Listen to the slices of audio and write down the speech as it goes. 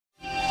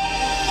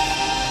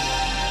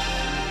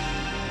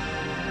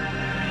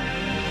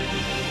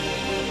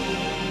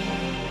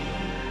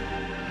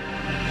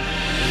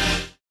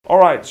All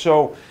right,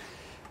 so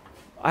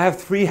I have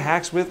 3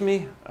 hacks with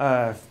me.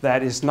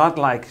 That is not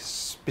like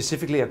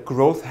specifically a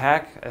growth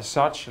hack as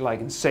such, like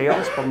in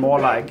sales, but more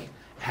like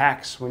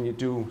hacks when you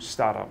do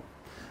startup.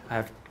 I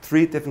have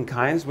 3 different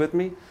kinds with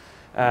me.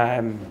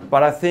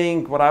 But I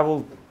think what I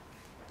will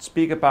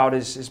speak about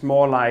is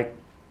more like,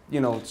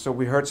 so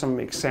we heard some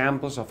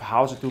examples of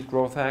how to do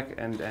growth hack,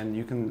 and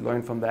you can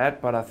learn from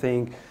that. But I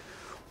think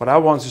what I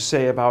want to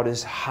say about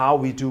is how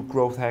we do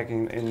growth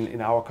hacking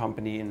in our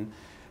company in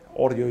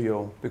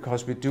OrderYOYO,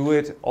 because we do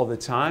it all the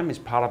time. It's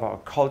part of our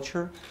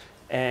culture,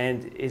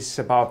 and it's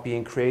about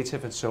being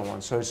creative and so on.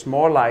 So it's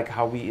more like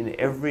how we in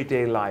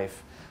everyday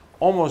life,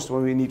 almost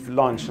when we need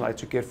lunch, like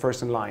to get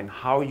first in line,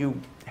 how you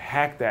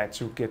hack that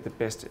to get the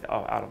best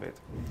out of it.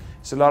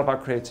 It's a lot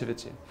about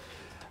creativity.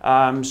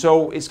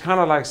 So it's kind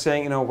of like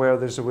saying, where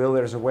there's a will,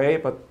 there's a way,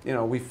 but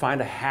we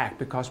find a hack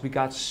because we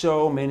got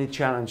so many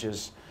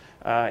challenges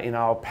in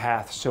our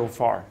path so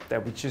far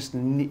that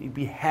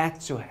we had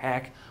to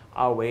hack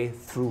our way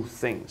through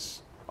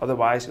things.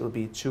 Otherwise, it will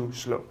be too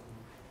slow.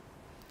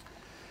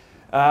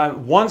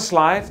 1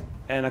 slide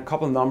and a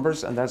couple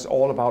numbers, and that's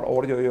all about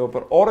OrderYOYO.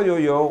 But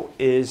OrderYOYO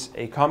is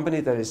a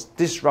company that is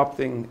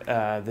disrupting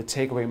the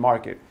takeaway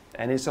market.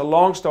 And it's a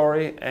long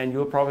story, and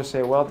you'll probably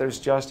say, well, there's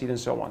Just Eat and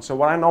so on. So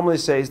what I normally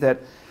say is that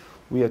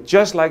we are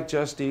just like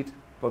Just Eat,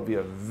 but we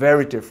are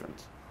very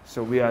different.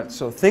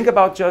 So think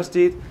about Just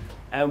Eat,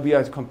 and we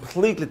are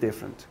completely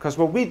different. Because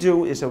what we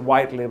do is a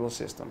white label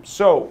system.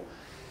 So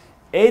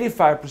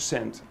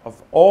 85%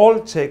 of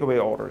all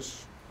takeaway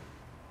orders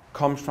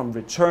comes from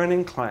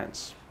returning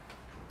clients.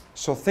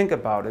 So think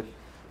about it.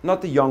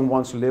 Not the young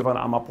ones who live on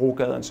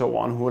Amagerbrogade and so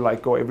on, who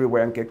like go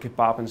everywhere and get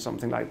kebab and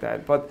something like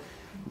that. But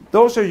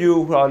those of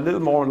you who are a little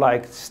more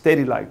like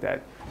steady like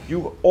that,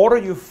 you order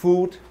your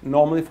food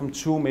normally from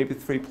 2, maybe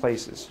 3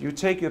 places. You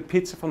take your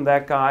pizza from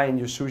that guy and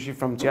your sushi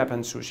from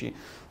Japan Sushi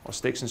or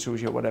Steaks and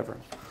Sushi or whatever.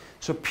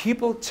 So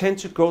people tend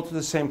to go to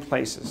the same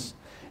places.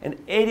 And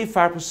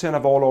 85%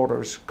 of all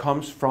orders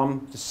comes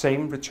from the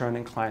same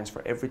returning clients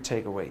for every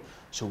takeaway.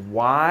 So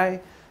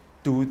why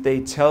do they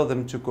tell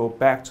them to go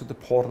back to the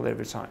portal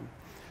every time?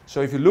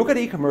 So if you look at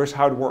e-commerce,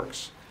 how it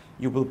works,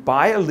 you will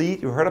buy a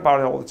lead. You heard about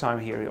it all the time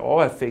here,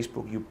 or at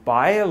Facebook. You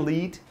buy a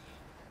lead,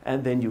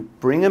 and then you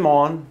bring them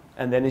on,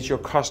 and then it's your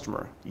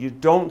customer. You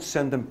don't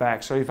send them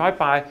back. So if I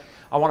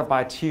want to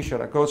buy a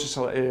t-shirt, I go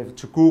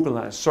to Google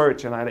and I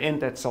search, and I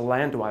end at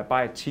Zalando, I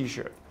buy a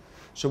t-shirt.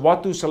 So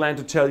what do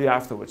Zalando tell you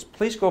afterwards?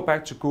 Please go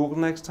back to Google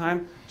next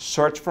time,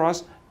 search for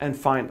us, and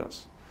find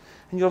us.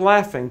 And you're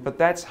laughing, but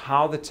that's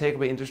how the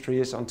takeaway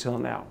industry is until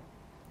now.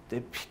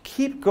 They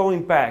keep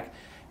going back,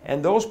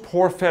 and those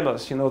poor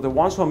fellas, the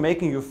ones who are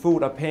making your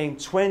food are paying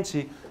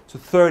 20 to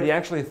 30,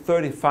 actually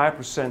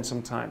 35%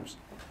 sometimes,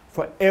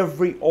 for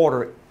every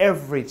order,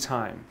 every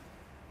time,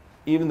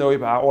 even though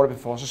you've ordered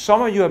before. So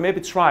some of you have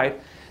maybe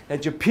tried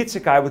that your pizza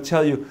guy will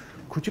tell you,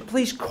 could you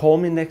please call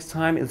me next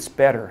time? It's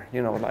better,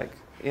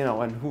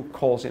 and who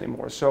calls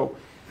anymore? So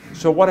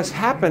what has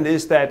happened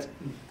is that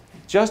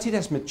Just Eat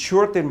has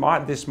matured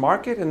this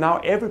market, and now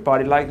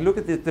everybody, like look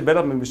at the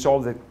development we saw,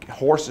 the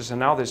horses, and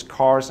now there's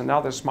cars, and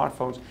now there's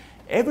smartphones.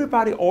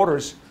 Everybody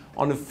orders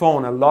on the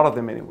phone, a lot of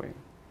them anyway.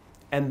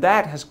 And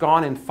that has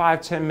gone in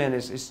 5-10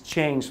 minutes, it's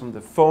changed from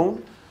the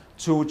phone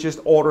to just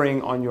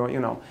ordering on your,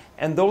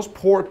 And those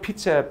poor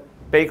pizza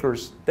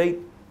bakers, they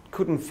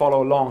couldn't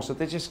follow along, so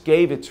they just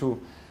gave it to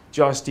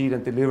Just Eat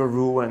and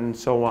Deliveroo and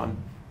so on.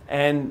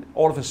 And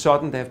all of a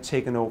sudden, they have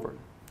taken over.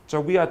 So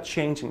we are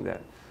changing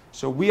that.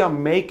 So we are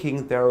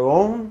making their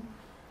own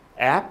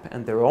app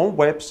and their own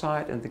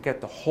website, and they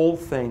get the whole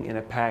thing in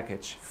a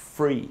package,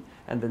 free.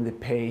 And then they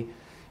pay,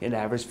 in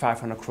average,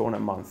 500 krone a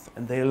month.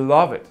 And they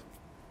love it,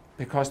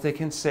 because they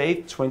can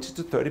save 20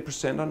 to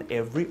 30% on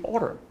every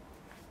order.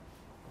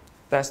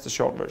 That's the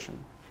short version.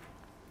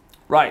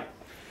 Right.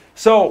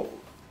 So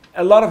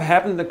a lot have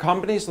happened in the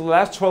companies in the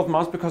last 12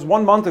 months, because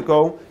 1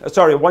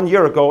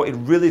 year ago, it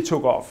really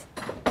took off.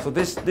 So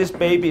this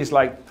baby is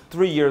like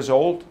 3 years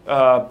old,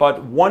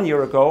 but 1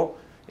 year ago,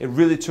 it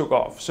really took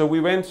off. So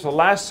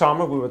last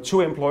summer, we were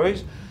 2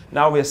 employees,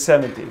 now we are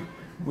 70.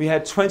 We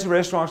had 20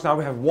 restaurants, now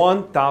we have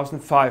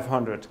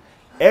 1,500.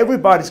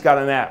 Everybody's got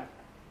an app.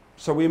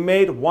 So we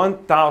made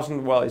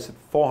 1,000, well, is it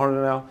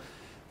 400 now?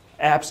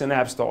 Apps in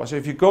App Store. So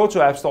if you go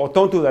to App Store,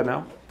 don't do that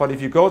now, but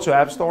if you go to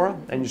App Store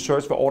and you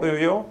search for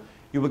OrderYOYO,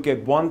 you will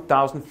get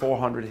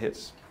 1,400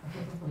 hits.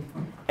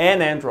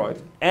 And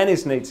Android, and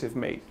it's native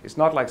made. It's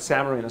not like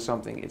Xamarin or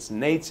something, it's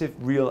native,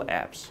 real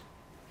apps.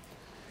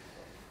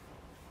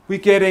 We're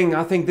getting,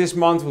 I think this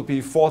month will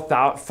be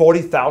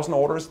 40,000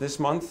 orders this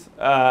month,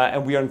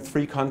 and we are in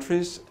 3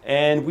 countries,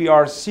 and we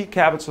are Seed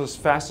Capital's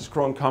fastest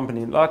growing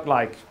company, not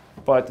like,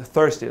 but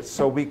thirstiest.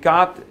 So we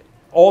got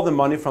all the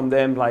money from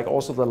them, like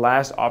also the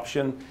last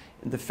option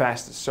in the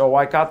fastest. So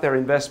I got their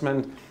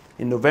investment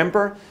in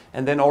November,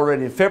 and then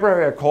already in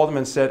February I called them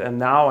and said, and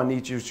now I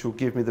need you to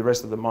give me the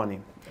rest of the money.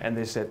 And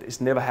they said,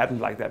 it's never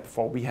happened like that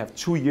before. We have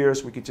 2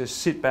 years, we could just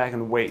sit back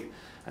and wait.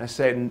 And I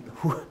said,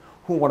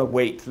 who want to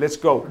wait? Let's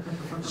go.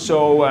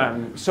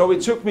 So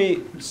it took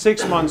me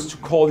 6 months to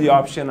call the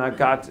option. I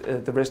got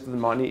the rest of the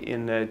money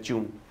in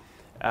June.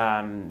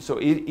 So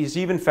it's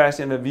even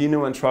faster in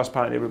Avino and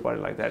Trustpilot and everybody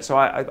like that. So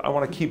I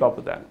want to keep up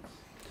with that.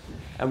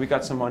 And we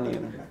got some money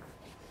in.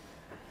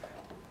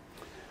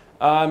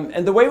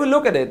 And the way we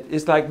look at it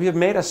is like we have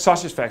made a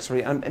sausage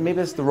factory, and maybe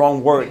that's the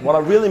wrong word. What I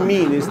really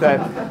mean is that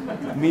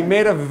we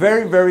made a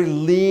very, very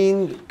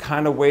lean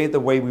kind of way the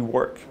way we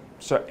work.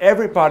 So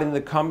everybody in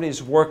the company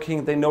is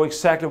working, they know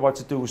exactly what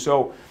to do.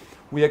 So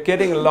we are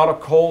getting a lot of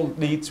cold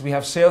leads. We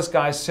have sales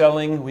guys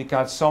selling, we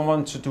got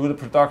someone to do the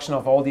production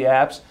of all the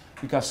apps,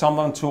 we got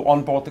someone to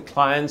onboard the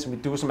clients, we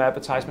do some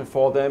advertisement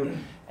for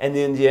them, and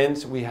in the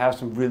end we have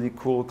some really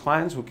cool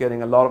clients who are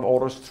getting a lot of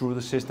orders through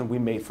the system we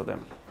made for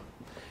them.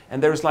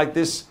 And there's like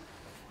this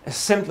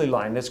assembly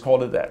line, let's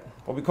call it that.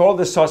 But we call it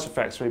the sausage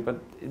factory, but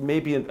it may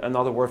be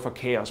another word for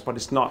chaos, but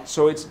it's not.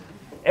 So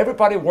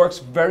everybody works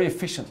very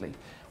efficiently.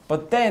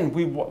 But then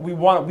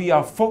we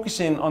are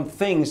focusing on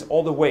things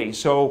all the way.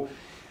 So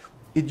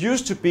it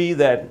used to be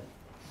that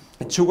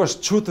it took us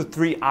 2 to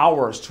 3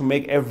 hours to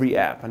make every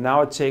app, and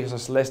now it takes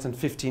us less than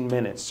 15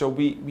 minutes. So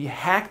we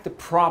hack the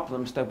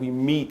problems that we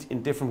meet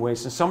in different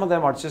ways. And some of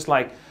them are just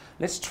like,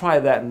 let's try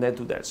that and then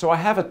do that. So I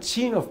have a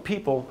team of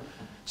people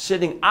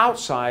sitting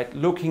outside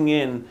looking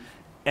in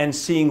and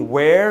seeing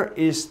where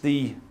is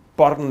the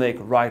bottleneck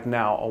right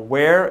now, or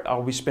where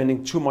are we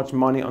spending too much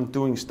money on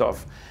doing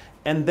stuff.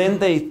 And then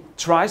they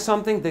try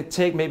something. They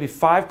take maybe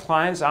 5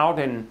 clients out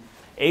in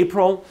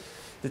April.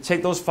 They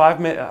take those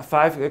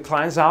 5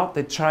 clients out.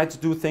 They try to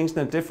do things in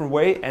a different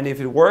way. And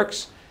if it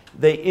works,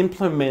 they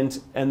implement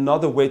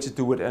another way to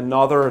do it,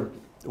 another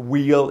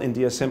wheel in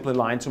the assembly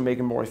line to make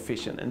it more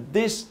efficient. And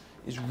this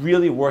is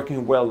really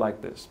working well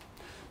like this.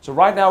 So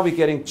right now we're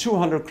getting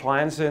 200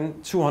 clients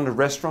in, 200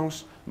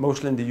 restaurants,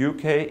 mostly in the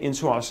UK,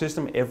 into our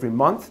system every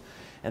month.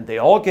 And they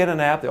all get an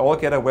app, they all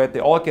get a web, they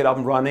all get up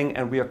and running,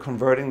 and we are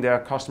converting their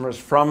customers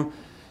from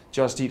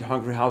Just Eat,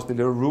 Hungry House,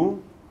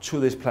 Deliveroo to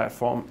this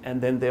platform,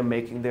 and then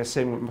they're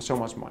saving so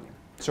much money.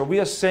 So we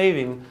are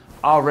saving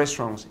our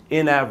restaurants,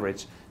 in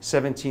average,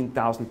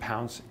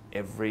 £17,000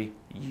 every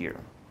year.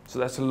 So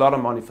that's a lot of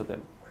money for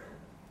them.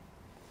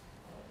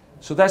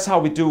 So that's how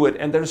we do it.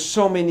 And there's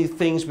so many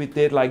things we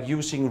did, like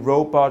using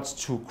robots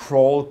to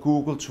crawl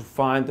Google to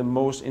find the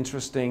most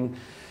interesting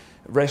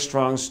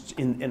restaurants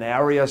in an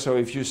area. So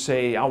if you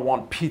say, I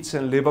want pizza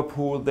in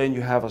Liverpool, then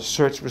you have a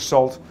search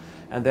result.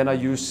 And then I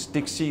use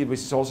Dixie,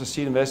 which is also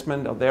seed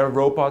investment, of their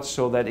robots,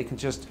 so that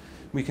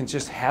we can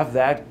just have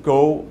that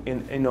go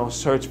in,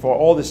 search for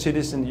all the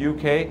cities in the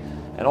UK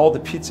and all the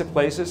pizza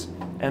places.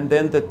 And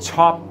then the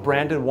top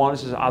branded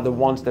ones are the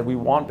ones that we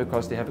want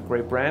because they have a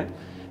great brand.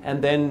 And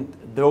then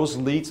those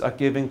leads are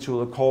given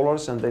to the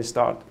callers, and they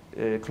start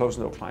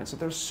closing those clients. So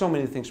there's so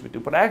many things we do.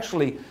 But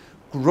actually,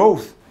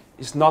 growth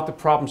is not the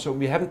problem. So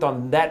we haven't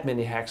done that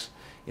many hacks.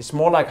 It's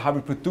more like how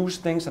we produce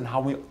things and how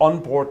we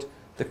onboard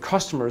the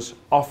customers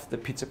of the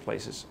pizza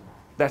places.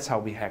 That's how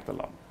we hacked a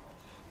lot.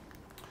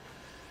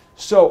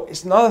 So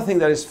it's another thing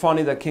that is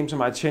funny that came to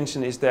my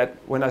attention is that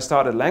when I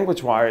started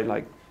LanguageWire,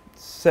 like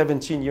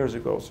 17 years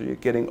ago, so you're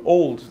getting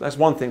old, that's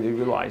one thing you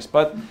realize.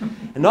 But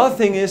another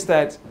thing is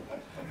that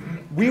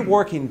we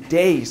work in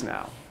days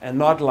now and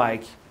not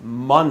like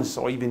months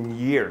or even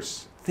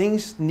years.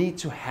 Things need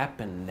to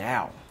happen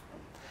now.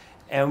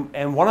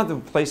 And one of the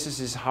places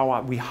is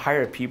how we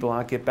hire people, and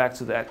I'll get back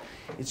to that.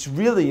 It's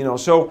really,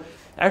 so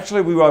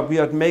actually we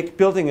are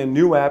building a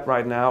new app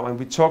right now, and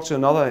we talked to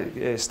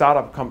another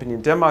startup company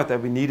in Denmark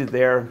that we needed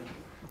their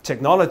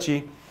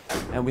technology.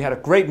 And we had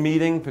a great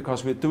meeting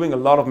because we're doing a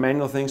lot of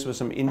manual things with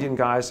some Indian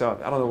guys, I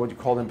don't know what you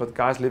call them, but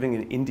guys living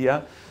in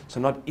India.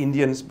 So not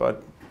Indians,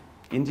 but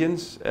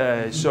Indians,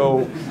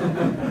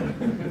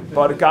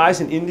 but guys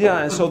in India,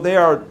 and so they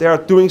are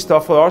doing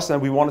stuff for us,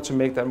 and we wanted to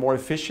make that more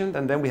efficient.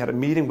 And then we had a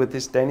meeting with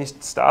this Danish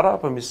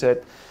startup, and we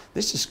said,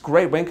 "This is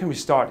great. When can we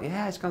start?"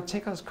 "Yeah, it's going to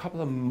take us a couple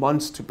of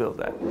months to build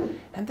that."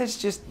 And it's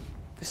just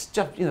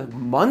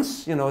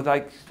months.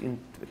 Like in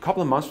a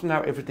couple of months from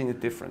now, everything is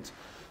different.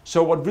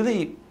 So what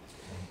really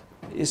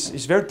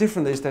is very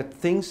different is that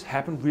things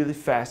happen really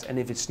fast, and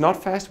if it's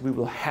not fast, we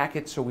will hack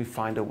it so we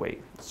find a way.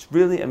 It's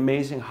really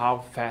amazing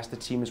how fast the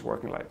team is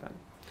working like that.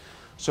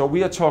 So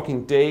we are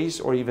talking days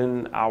or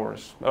even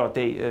hours,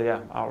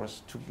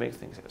 hours to make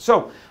things happen.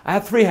 So I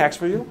have 3 hacks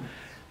for you.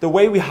 The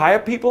way we hire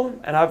people,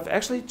 and I've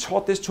actually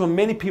taught this to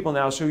many people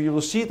now, so you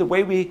will see the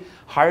way we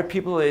hire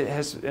people,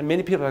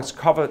 many people have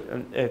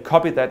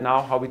copied that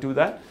now, how we do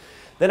that.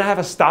 Then I have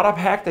a startup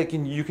hack that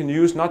you can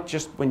use not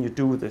just when you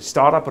do the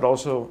startup, but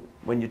also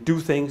when you do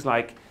things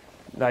like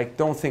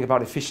don't think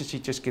about efficiency,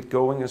 just get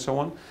going and so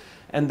on.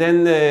 And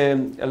then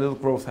a little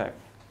growth hack.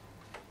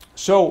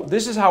 So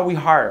this is how we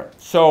hire.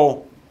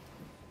 So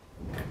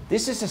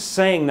this is a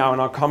saying now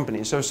in our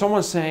company. So if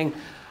someone's saying,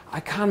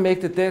 I can't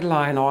make the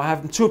deadline, or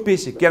I'm too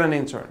busy, get an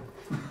intern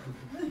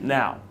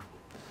now.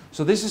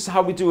 So this is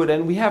how we do it.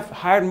 And we have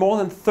hired more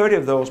than 30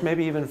 of those,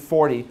 maybe even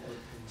 40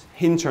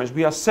 interns.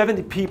 We are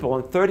 70 people,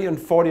 and 30 and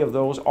 40 of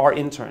those are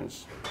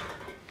interns.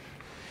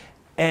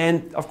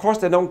 And of course,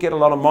 they don't get a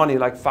lot of money,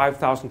 like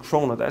 5,000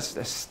 kroner. That's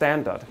the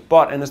standard.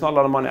 And it's not a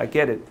lot of money, I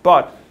get it.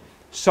 But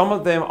some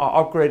of them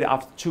are upgraded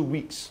after 2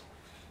 weeks.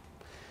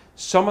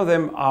 Some of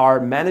them are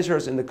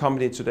managers in the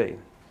company today.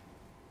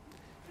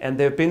 And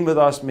they've been with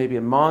us maybe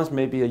a month,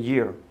 maybe a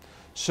year.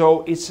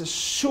 So it's a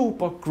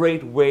super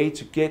great way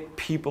to get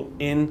people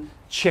in,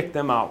 check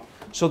them out.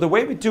 So the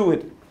way we do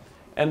it,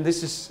 and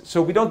this is,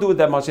 so we don't do it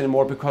that much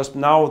anymore because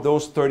now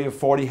those 30 or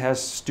 40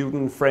 has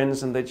student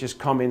friends and they just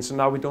come in. So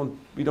now we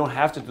don't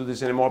have to do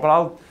this anymore.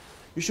 But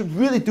you should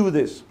really do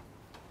this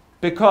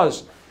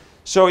because,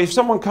 so if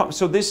someone comes,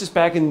 so this is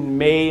back in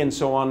May and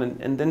so on,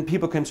 and then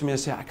people come to me and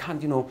say, I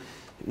can't,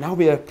 now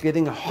we are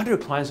getting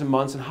 100 clients a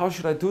month, and how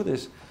should I do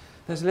this?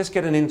 I said, let's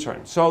get an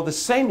intern. So the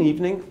same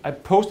evening, I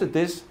posted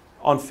this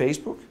on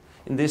Facebook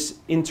in this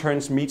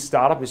Interns Meet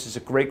Startup, which is a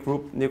great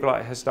group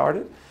Nikolai has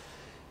started.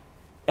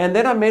 And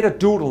then I made a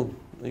doodle.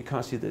 You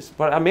can't see this,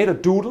 but I made a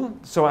doodle.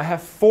 So I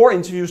have 4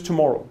 interviews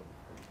tomorrow.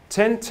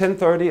 10,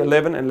 10:30,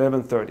 11, and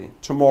 11:30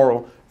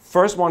 tomorrow.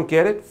 First one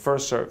get it,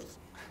 first served.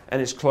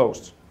 And it's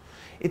closed.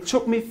 It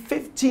took me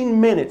 15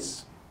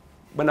 minutes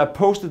when I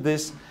posted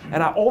this,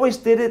 and I always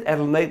did it at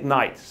a late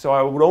night. So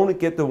I would only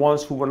get the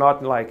ones who were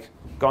not like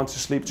gone to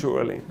sleep too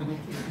early.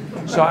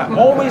 So I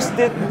always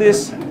did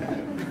this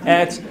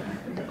at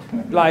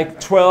like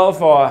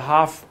 12 or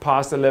half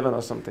past 11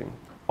 or something,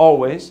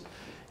 always.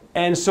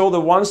 And so the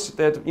ones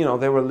that,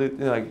 they were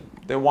like,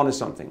 they wanted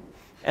something.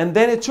 And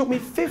then it took me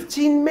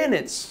 15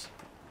 minutes.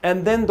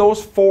 And then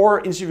those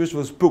 4 interviews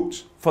was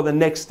booked for the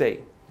next day.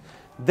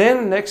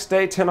 Then next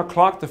day, 10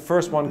 o'clock, the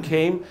first one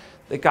came.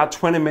 They got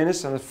 20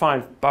 minutes and it's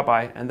fine,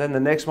 bye-bye. And then the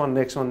next one,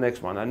 next one,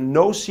 next one. And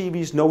no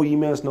CVs, no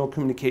emails, no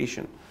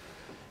communication.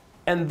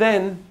 And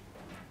then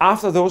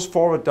after those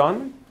 4 were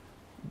done,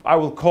 I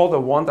will call the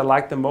one that I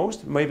liked the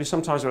most. Maybe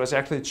sometimes it was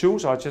actually 2,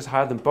 so I just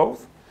hired them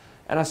both.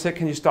 And I said,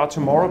 can you start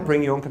tomorrow?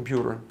 Bring your own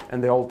computer.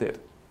 And they all did.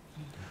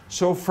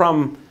 So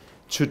from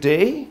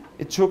today,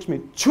 it took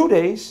me 2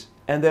 days,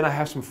 and then I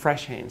have some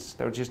fresh hands.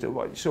 They were just,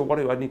 so what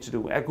do I need to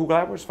do? At Google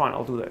AdWords? Fine,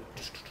 I'll do that.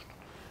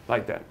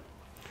 Like that.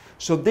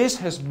 So this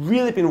has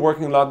really been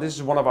working a lot. This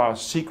is one of our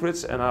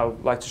secrets, and I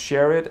would like to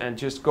share it. And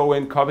just go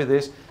in, copy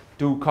this,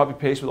 do copy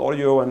paste with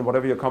OrderYOYO and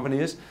whatever your company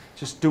is.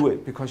 Just do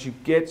it, because you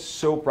get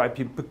so bright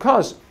people.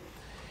 Because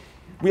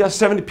we are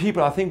 70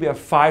 people. I think we have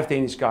 5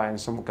 Danish guys and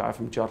some guy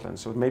from Jutland,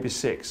 so maybe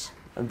 6.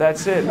 And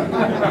that's it.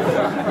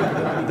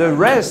 the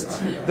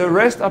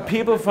rest are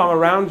people from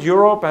around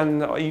Europe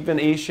and even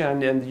Asia,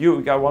 and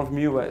we got one from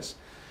US.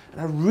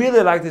 And I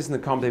really like this in the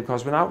company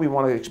because now we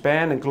want to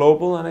expand and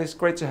global, and it's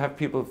great to have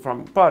people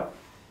from, but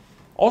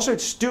also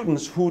it's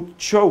students who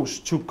chose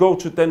to go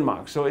to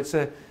Denmark. So it's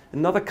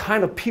another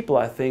kind of people,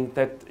 I think,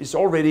 that is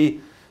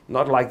already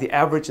not like the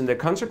average in their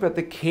country, but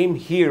they came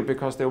here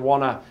because they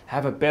want to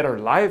have a better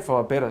life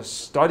or a better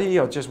study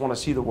or just want to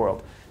see the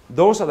world.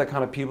 Those are the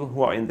kind of people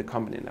who are in the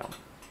company now.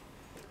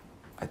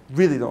 I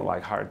really don't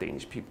like hire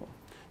Danish people.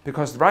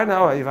 Because right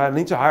now, if I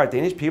need to hire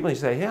Danish people, you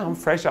say, yeah, I'm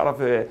fresh out of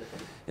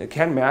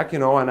Canmærk,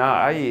 and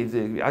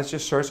I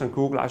just search on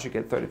Google, I should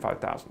get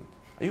 35,000.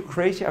 Are you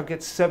crazy? I'll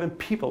get 7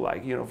 people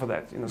for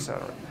that,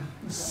 salary.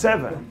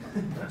 7.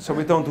 So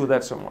we don't do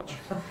that so much.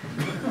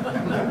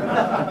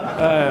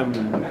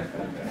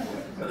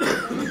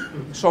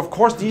 So of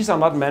course, these are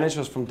not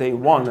managers from day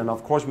one. And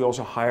of course, we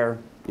also hire,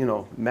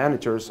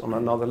 managers on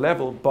another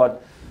level,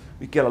 but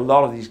we get a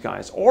lot of these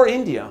guys. Or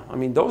India. I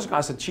mean, those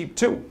guys are cheap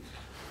too.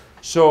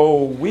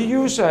 So we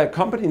use a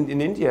company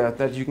in India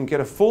that you can get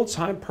a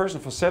full-time person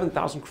for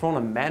 7,000 kroner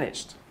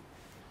managed.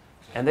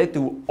 And they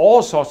do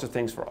all sorts of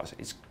things for us.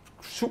 It's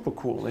super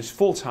cool. It's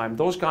full-time.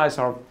 Those guys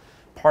are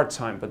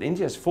part-time, but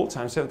India is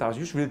full-time, 7,000.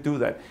 You should really do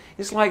that.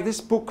 It's like this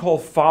book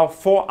called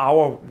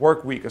 4-Hour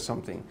Work Week or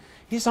something.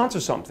 He's onto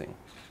something.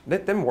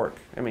 Let them work.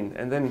 I mean,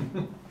 and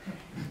then,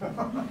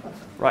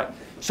 right.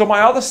 So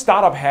my other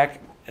startup hack,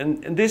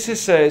 and this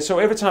is, so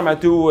every time I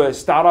do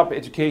startup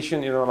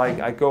education, like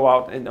I go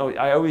out, and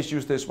I always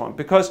use this one.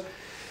 Because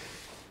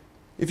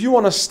if you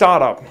want to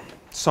start up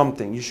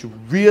something, you should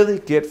really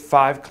get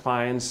 5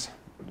 clients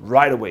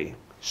right away.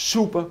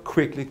 Super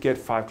quickly get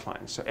 5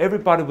 clients. So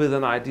everybody with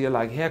an idea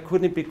like, hey,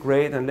 couldn't it be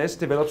great? And let's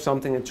develop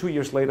something. And 2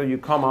 years later, you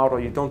come out or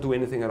you don't do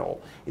anything at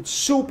all. It's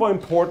super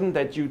important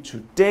that you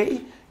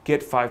today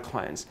get 5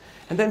 clients.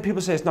 And then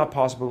people say it's not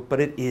possible, but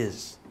it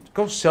is.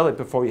 Go sell it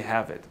before you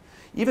have it.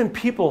 Even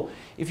people,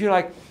 if you're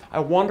like, I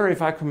wonder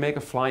if I could make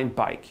a flying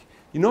bike.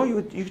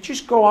 You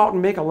just go out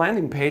and make a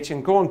landing page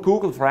and go on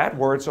Google for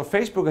AdWords or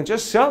Facebook and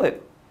just sell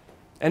it.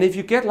 And if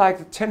you get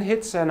like 10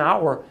 hits an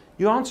hour,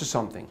 you're onto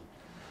something.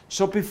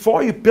 So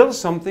before you build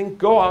something,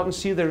 go out and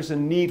see there's a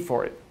need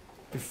for it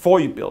before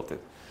you build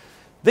it.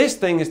 This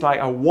thing is like,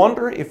 I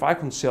wonder if I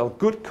can sell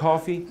good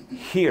coffee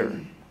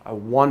here. I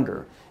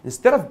wonder.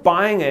 Instead of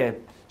buying a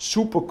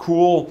super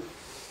cool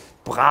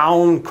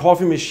brown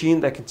coffee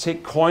machine that can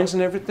take coins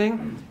and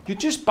everything, you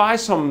just buy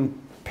some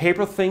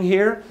paper thing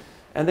here,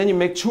 and then you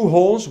make 2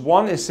 holes.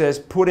 One, it says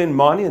put in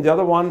money, and the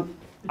other one,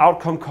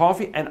 outcome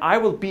coffee, and I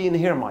will be in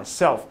here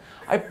myself.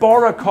 I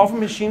borrow a coffee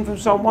machine from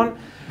someone,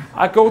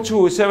 I go to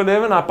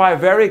 7-Eleven, I buy a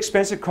very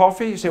expensive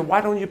coffee. You say,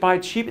 why don't you buy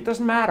it cheap? It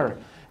doesn't matter,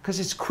 because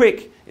it's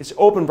quick. It's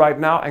open right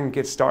now, I can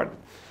get started.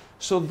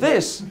 So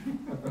this,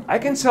 I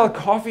can sell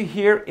coffee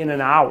here in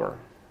an hour.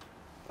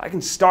 I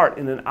can start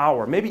in an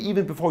hour, maybe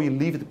even before you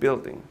leave the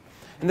building.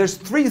 And there's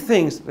three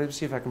things, let's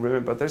see if I can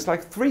remember, there's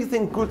like three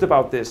things good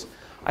about this.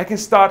 I can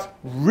start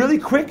really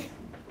quick.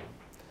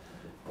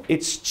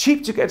 It's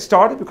cheap to get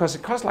started because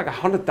it costs like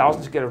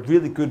 $100,000 to get a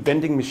really good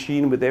vending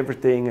machine with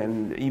everything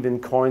and even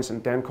coins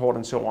and Dancord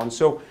and so on.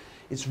 So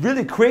it's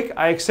really quick.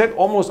 I accept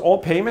almost all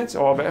payments,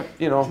 or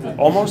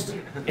almost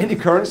any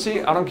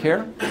currency. I don't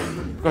care,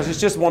 because it's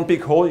just one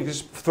big hole. You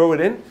just throw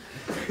it in.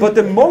 But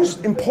the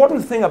most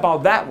important thing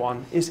about that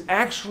one is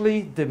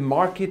actually the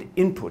market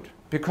input.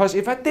 Because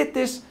if I did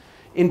this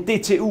in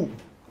DTU,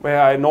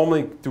 where I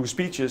normally do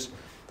speeches,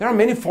 there are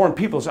many foreign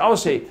people. So I would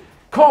say,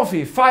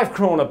 coffee, 5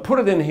 kroner, put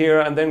it in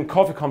here, and then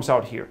coffee comes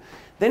out here.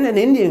 Then an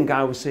Indian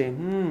guy would say,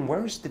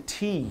 where is the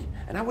tea?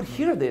 And I would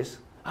hear this.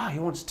 Ah, he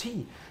wants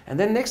tea. And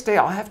then next day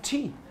I'll have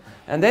tea.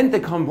 And then they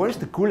come, where's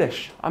the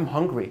goulash? I'm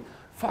hungry.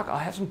 Fuck, I'll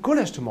have some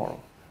goulash tomorrow.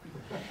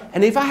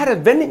 And if I had a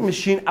vending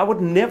machine, I would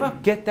never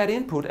get that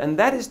input. And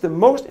that is the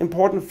most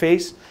important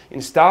phase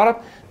in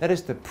startup. That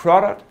is the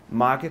product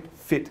market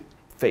fit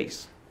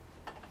phase.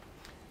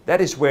 That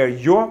is where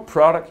your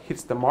product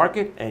hits the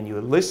market and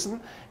you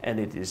listen, and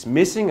it is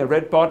missing a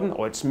red button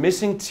or it's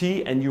missing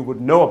tea, and you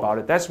would know about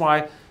it. That's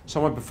why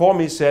someone before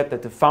me said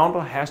that the founder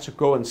has to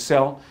go and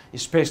sell,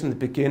 especially in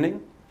the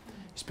beginning.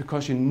 It's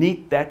because you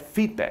need that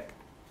feedback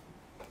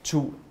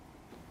to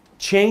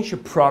change your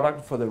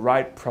product for the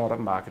right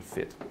product market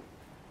fit.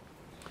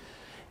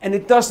 And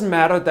it doesn't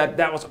matter that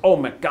that was, oh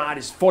my God,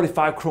 it's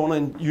 45 kroner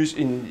in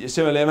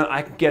 7-Eleven.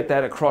 I can get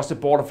that across the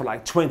border for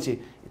like 20.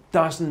 It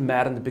doesn't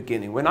matter in the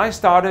beginning. When I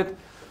started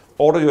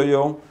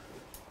OrderYOYO,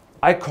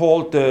 I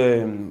called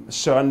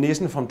Søren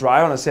Nissen from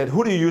Driver and I said,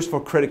 who do you use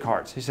for credit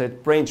cards? He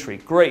said, Braintree.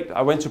 Great.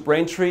 I went to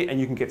Braintree and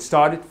you can get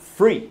started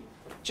free.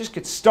 Just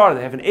get started.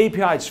 They have an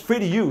API. It's free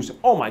to use.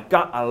 Oh my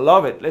God, I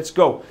love it. Let's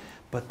go.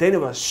 But then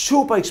it was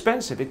super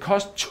expensive. It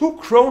cost 2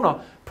 kroner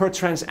per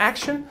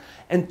transaction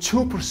and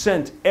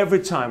 2% every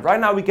time. Right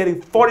now we're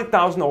getting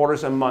 40,000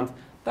 orders a month.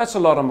 That's a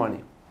lot of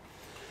money.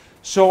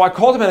 So I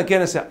called him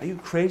again and said, are you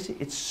crazy?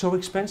 It's so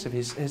expensive.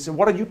 He said,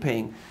 what are you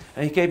paying?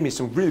 And he gave me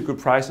some really good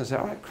price and I said,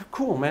 all right,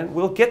 cool, man,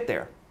 we'll get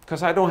there.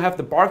 Because I don't have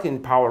the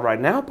bargaining power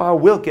right now, but I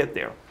will get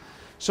there.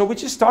 So we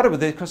just started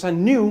with it because I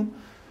knew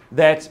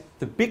that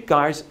the big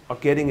guys are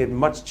getting it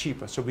much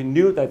cheaper. So we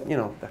knew that,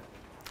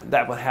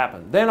 that would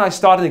happen. Then I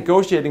started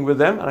negotiating with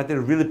them, and I did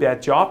a really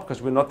bad job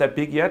because we're not that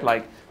big yet,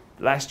 like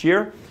last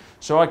year.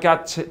 So I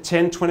got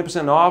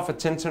 10-20% off, or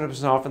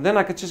 10-20% off, and then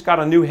I just got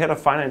a new head of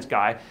finance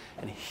guy,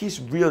 and he's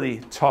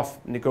really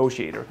tough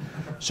negotiator.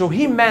 So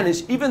he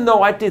managed, even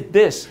though I did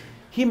this,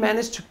 he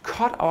managed to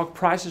cut our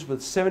prices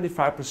with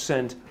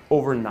 75%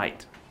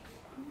 overnight.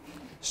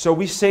 So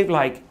we saved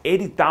like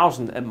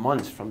 80,000 a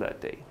month from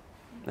that day.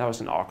 That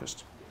was in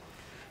August.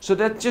 So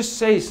that just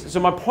says, so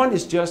my point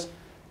is just,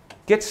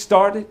 get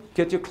started,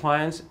 get your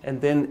clients,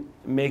 and then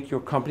make your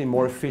company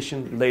more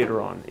efficient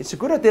later on. It's a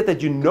good idea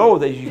that you know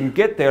that you can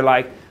get there,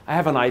 like, I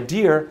have an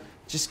idea,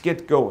 just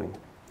get going.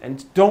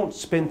 And don't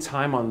spend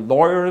time on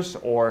lawyers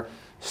or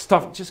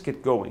stuff, just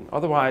get going.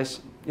 Otherwise,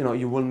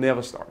 you will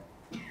never start.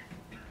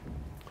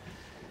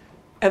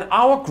 And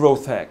our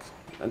growth hack,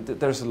 and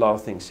there's a lot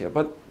of things here,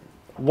 but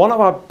one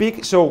of our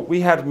so we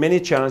had many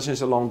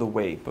challenges along the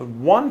way, but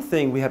one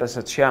thing we had as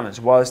a challenge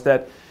was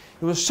that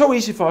it was so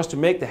easy for us to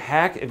make the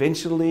hack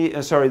eventually,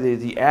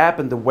 the app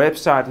and the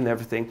website and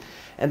everything.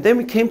 And then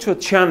we came to a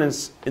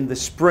challenge in the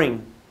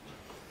spring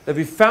that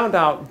we found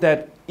out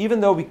that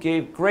even though we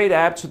gave great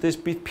app to this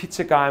big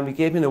pizza guy and we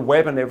gave him the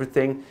web and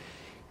everything,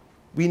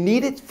 we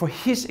needed for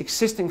his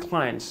existing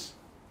clients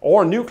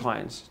or new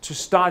clients to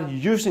start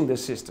using the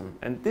system.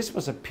 And this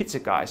was a pizza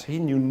guy, so he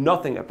knew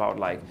nothing about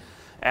like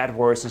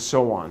AdWords and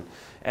so on.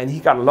 And he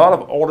got a lot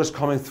of orders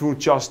coming through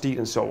Just Eat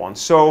and so on.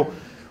 So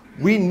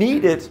we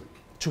needed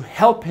to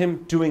help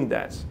him doing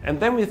that. And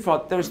then we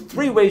thought there's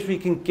 3 ways we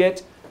can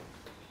get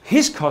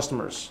his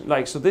customers,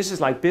 so this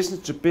is like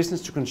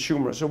business to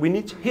consumer. So we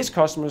need his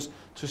customers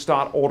to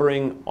start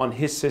ordering on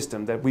his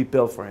system that we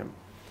built for him.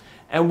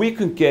 And we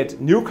could get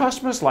new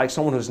customers, like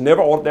someone who's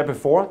never ordered there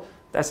before.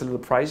 That's a little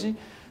pricey.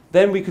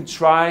 Then we could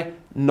try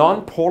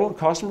non-portal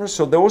customers.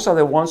 So those are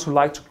the ones who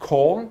like to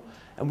call,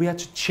 and we had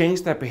to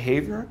change their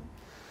behavior.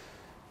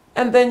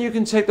 And then you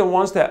can take the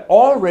ones that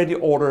already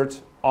ordered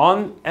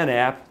on an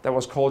app that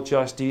was called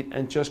Just Eat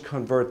and just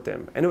convert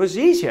them. And it was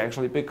easy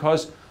actually,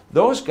 because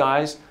those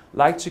guys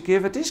like to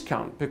give a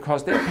discount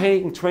because they're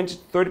paying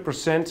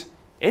 20-30%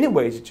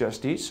 anyway to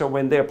Just Eat. So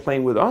when they're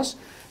playing with us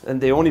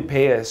and they only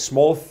pay a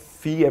small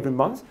fee every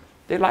month,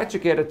 they like to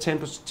get a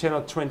 10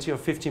 or 20 or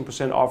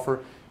 15%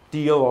 offer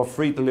deal or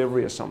free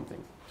delivery or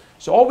something.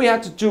 So all we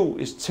had to do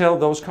is tell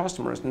those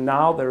customers,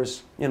 now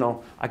there's,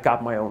 I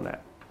got my own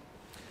app.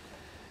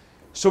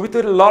 So we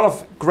did a lot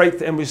of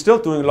great, and we're still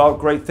doing a lot of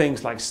great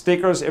things like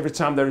stickers every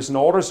time there is an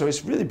order. So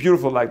it's really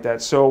beautiful like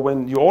that. So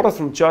when you order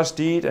from Just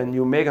Eat and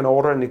you make an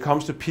order and it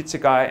comes to pizza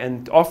guy,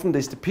 and often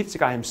it's the pizza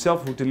guy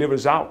himself who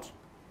delivers out.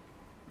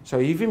 So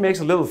if he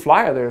makes a little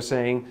flyer there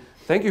saying,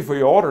 thank you for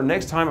your order,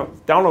 next time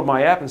download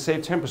my app and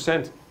save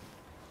 10%,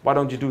 why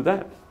don't you do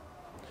that?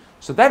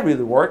 So that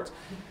really worked.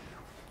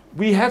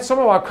 We had some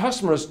of our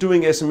customers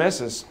doing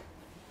SMSs.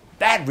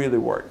 That really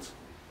worked.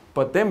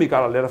 But then we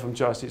got a letter from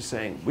Just Eat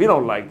saying, we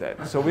don't like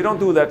that. So we don't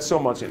do that so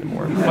much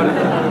anymore.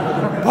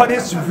 But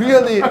it's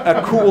really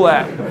a cool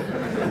app.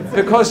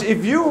 Because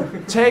if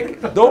you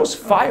take those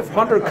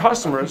 500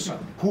 customers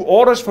who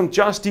orders from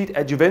Just Eat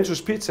at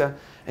Juventus Pizza,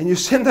 and you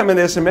send them an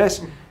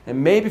SMS,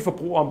 and maybe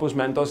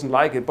Forbrugerombudsmanden doesn't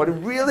like it, but it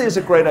really is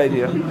a great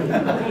idea.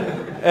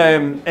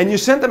 And you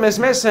send them an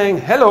SMS saying,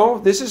 hello,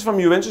 this is from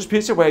Juventus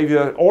Pizza, where you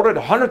ordered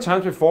 100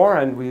 times before,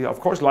 and we of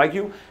course like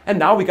you, and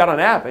now we got an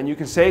app, and you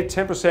can save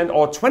 10%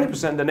 or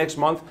 20% the next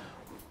month.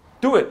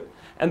 Do it.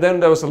 And then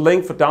there was a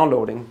link for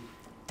downloading.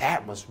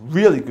 That was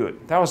really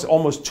good. That was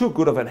almost too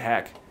good of a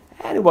hack.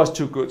 And it was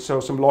too good, so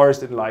some lawyers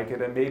didn't like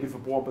it, and maybe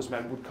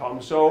Forbrugerombudsmanden would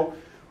come. So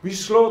we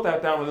slowed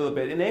that down a little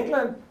bit. In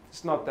England,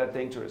 it's not that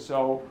dangerous,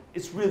 so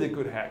it's really a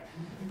good hack.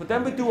 But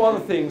then we do other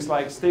things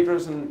like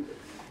stickers and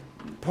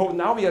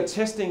now we are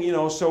testing,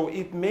 so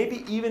it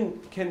maybe even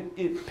can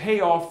pay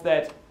off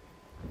that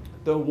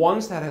the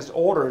ones that has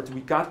ordered,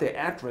 we got their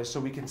address, so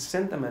we can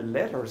send them a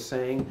letter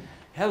saying,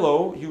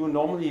 hello, you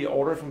normally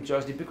order from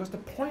Just Eat. Because the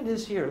point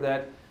is here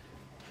that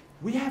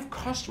we have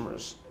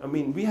customers. I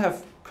mean, we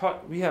have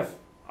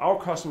our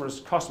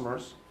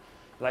customers,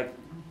 like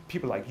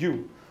people like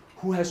you,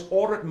 who has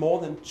ordered more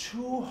than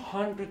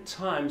 200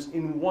 times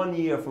in 1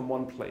 year from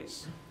one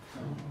place.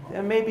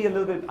 And maybe a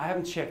little bit, I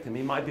haven't checked him,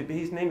 he might be,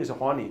 his name is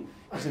Ronnie.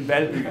 He's in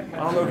Valby.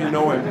 I don't know if you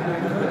know him.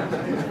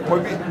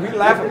 But we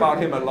laugh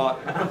about him a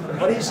lot.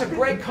 But he's a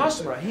great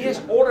customer. He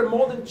has ordered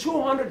more than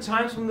 200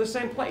 times from the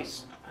same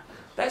place.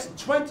 That's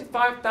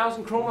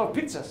 25,000 kroner of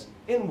pizzas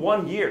in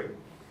 1 year.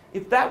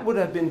 If that would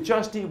have been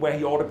Just Eat where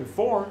he ordered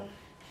before,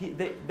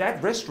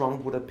 that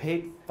restaurant would have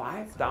paid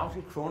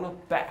 5,000 kroner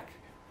back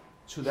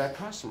to that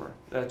customer,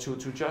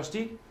 to Just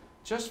Eat,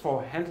 just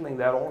for handling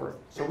that order.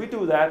 So we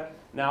do that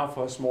now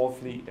for a small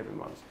fleet every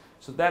month.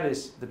 So that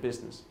is the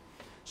business.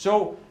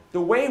 So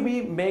the way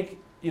we make,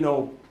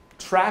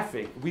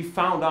 traffic, we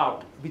found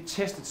out, we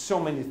tested so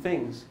many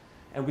things,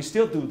 and we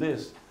still do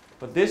this,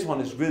 but this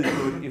one is really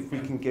good if we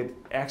can get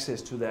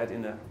access to that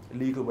in a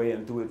legal way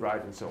and do it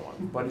right and so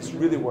on. But it's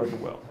really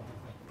working well.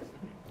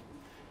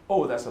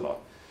 Oh, that's a lot.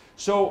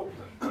 So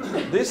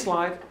this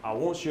slide, I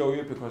won't show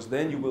you because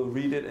then you will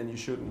read it and you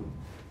shouldn't.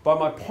 But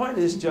my point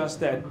is just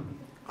that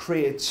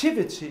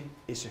creativity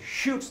is a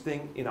huge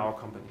thing in our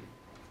company.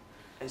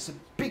 It's a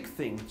big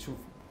thing to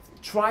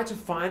try to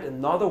find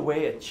another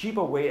way, a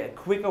cheaper way, a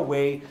quicker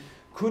way.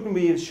 Couldn't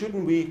we,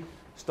 shouldn't we,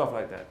 stuff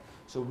like that.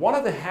 So one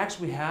of the hacks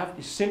we have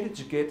is simply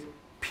to get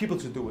people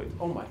to do it.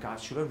 Oh my God,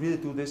 should I really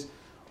do this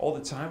all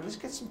the time? Let's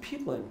get some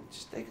people in.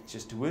 They can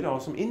just do it, or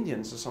some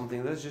Indians or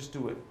something. Let's just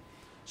do it.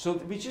 So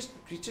we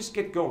just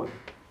get going.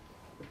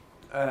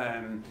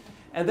 And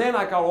then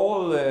I got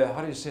all the,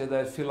 how do you say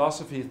that,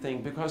 philosophy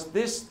thing, because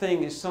this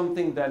thing is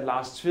something that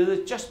Lars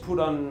Tvede just put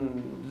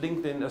on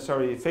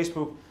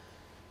Facebook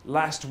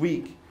last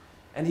week.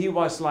 And he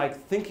was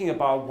like thinking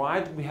about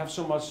why do we have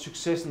so much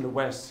success in the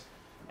West?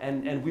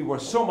 And we were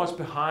so much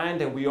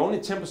behind, and we only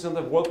 10% of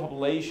the world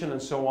population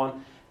and so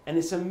on. And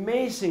it's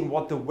amazing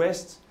what the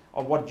West,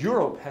 or what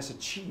Europe has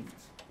achieved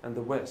in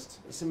the West.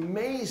 It's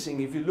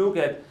amazing if you look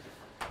at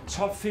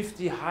top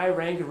 50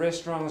 high-ranked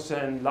restaurants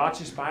and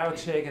largest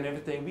biotech and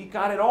everything. We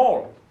got it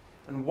all.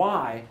 And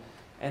why?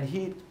 And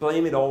he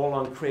blamed it all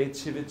on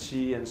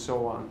creativity and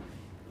so on.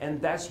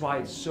 And that's why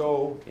it's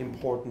so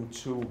important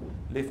to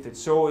lift it.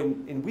 So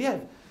we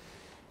have,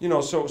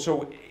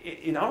 so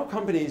in our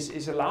companies,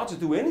 it's allowed to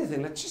do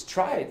anything. Let's just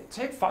try it.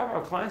 Take 5 of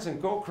our clients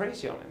and go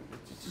crazy on it.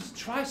 Just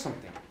try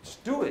something.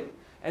 Just do it.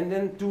 And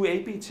then do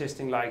A/B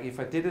testing, like if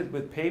I did it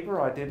with paper,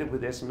 or I did it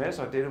with SMS,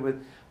 or I did it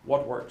with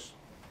what works.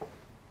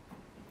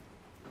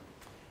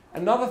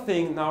 Another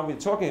thing, now we're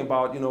talking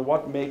about,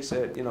 what makes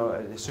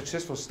a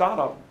successful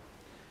startup.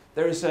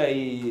 There is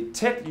a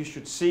TED you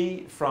should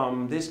see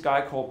from this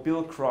guy called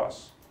Bill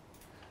Cross.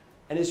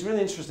 And it's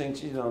really interesting,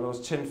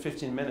 those 10,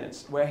 15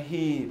 minutes, where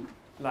he,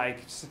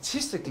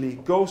 statistically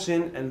goes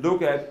in and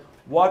look at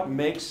what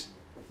makes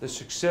the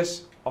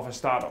success of a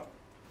startup.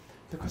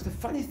 Because the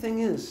funny thing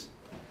is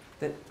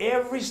that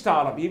every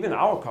startup, even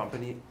our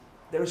company,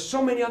 there are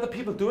so many other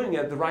people doing it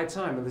at the right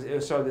time,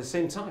 at the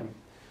same time.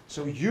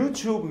 So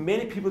YouTube,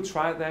 many people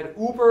tried that.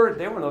 Uber,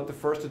 they were not the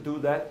first to do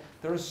that.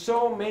 There are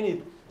so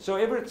many. So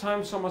every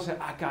time someone says,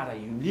 I got a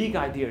unique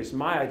idea, it's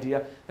my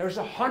idea, there's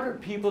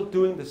 100 people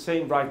doing the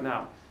same right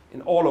now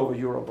in all over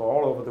Europe or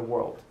all over the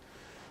world.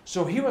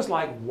 So he was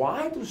like,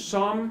 why do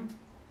some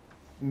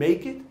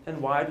make it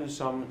and why do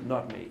some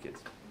not make it?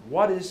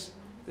 What is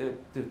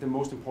the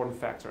most important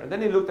factor? And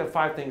then he looked at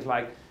 5 things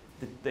like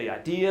the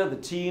idea, the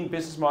team,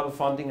 business model,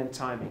 funding, and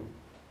timing.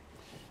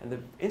 And the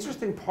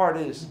interesting part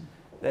is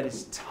that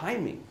it's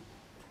timing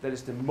that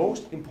is the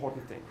most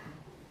important thing.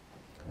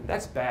 And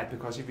that's bad,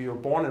 because if you're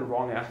born in the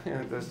wrong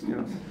area,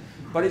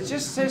 but it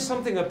just says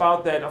something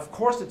about that. Of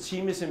course the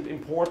team is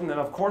important, and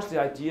of course the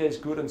idea is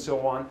good and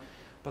so on,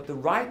 but the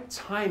right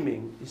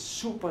timing is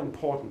super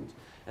important.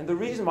 And the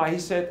reason why he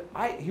said,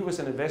 he was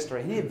an investor,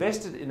 and he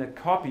invested in a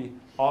copy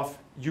of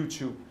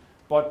YouTube,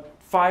 but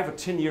 5 or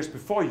 10 years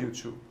before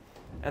YouTube.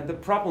 And the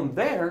problem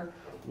there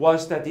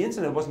was that the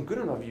internet wasn't good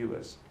enough in the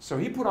US. So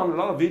he put on a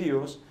lot of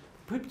videos.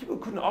 People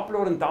couldn't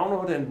upload and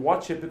download and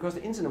watch it because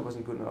the internet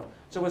wasn't good enough.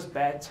 So it was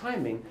bad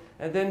timing.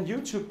 And then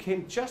YouTube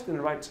came just in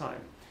the right time.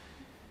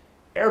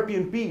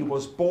 Airbnb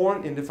was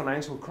born in the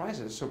financial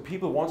crisis. So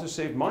people want to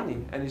save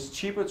money, and it's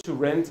cheaper to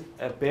rent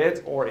a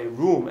bed or a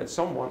room at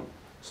someone.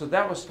 So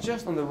that was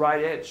just on the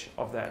right edge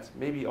of that.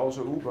 Maybe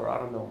also Uber, I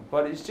don't know.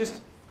 But it's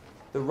just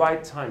the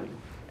right timing.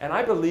 And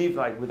I believe,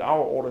 like with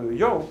our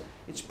OrderYOYO,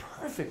 it's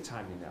perfect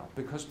timing now,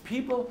 because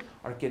people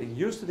are getting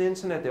used to the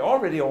internet. They're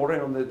already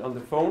ordering on the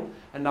phone,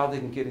 and now they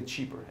can get it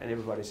cheaper, and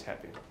everybody's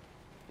happy.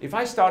 If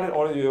I started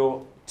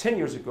OrderYOYO 10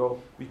 years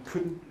ago, we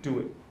couldn't do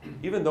it.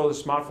 Even though the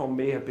smartphone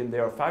may have been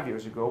there 5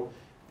 years ago,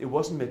 it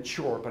wasn't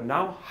mature. But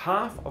now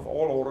half of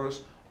all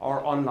orders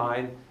are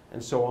online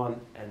and so on,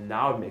 and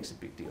now it makes a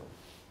big deal.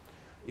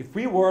 If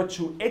we were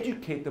to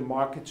educate the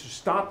market to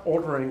start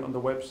ordering on the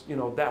web,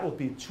 that would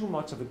be too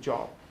much of a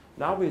job.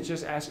 Now we're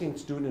just asking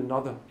to do it in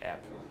another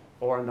app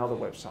or another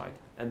website,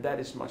 and that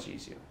is much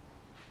easier.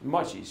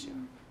 Much easier.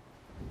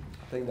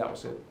 I think that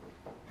was it.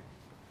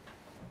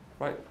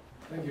 Right?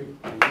 Thank you.